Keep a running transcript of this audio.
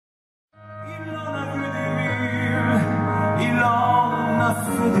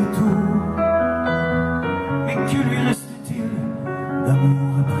fait des tours, mais que lui restait-il d'amour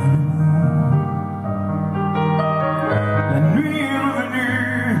après le mort? La nuit est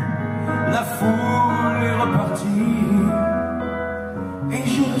revenue, la foule est repartie, et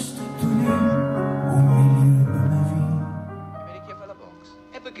je reste étonné au milieu de ma vie. Amerika för la box.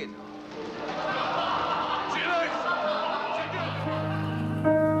 En begin.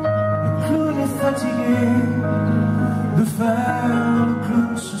 Le clown est fatigué de faire le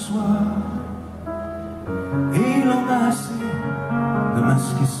clown ce soir, et il en a assez de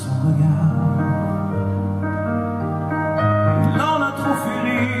masquer son regard. Il en a trop fait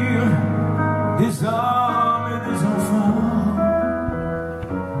rire des hommes et des enfants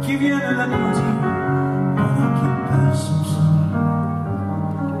qui viennent l'applaudir pendant qu'il perd son sang.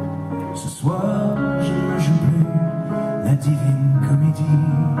 Ce soir, je ne joue plus la divine comédie.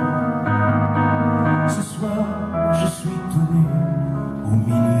 Ce soir, je suis tout nu au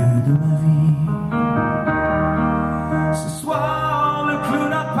milieu de ma vie. Ce soir, le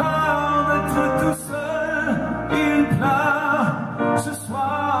clown a peur d'être tout seul, il pleure. Ce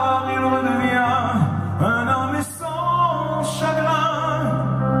soir, il redevient un homme et sans chagrin.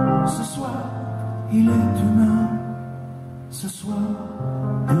 Ce soir, il est humain. Ce soir,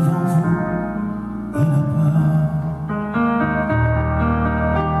 devant vous, il a peur.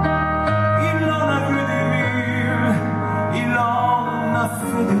 Il en a vu des villes, il en a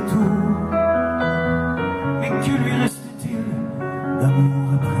fait des tours, mais que lui restait-il d'amour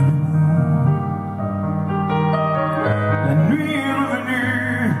après le mort? La nuit est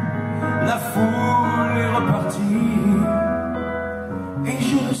revenue, la foule est repartie, et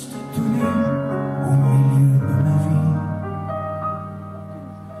je reste étonné au milieu de ma vie.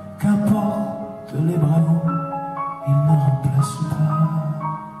 Qu'importe les bravos, ils ne remplacent pas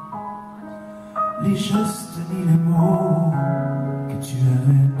les gestes ni les mots que tu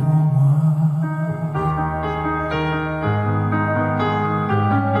avais pour moi.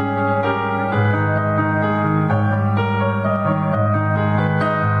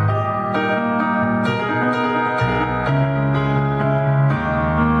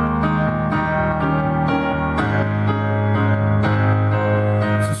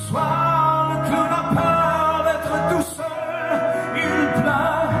 Ce soir, le clown a peur d'être tout seul, il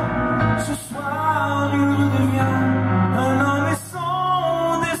pleure. Ce soir, il redevient un homme et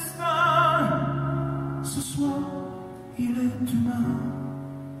son destin. Ce soir, il est humain.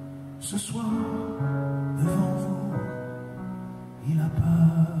 Ce soir, devant vous, il a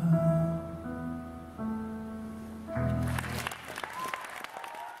peur.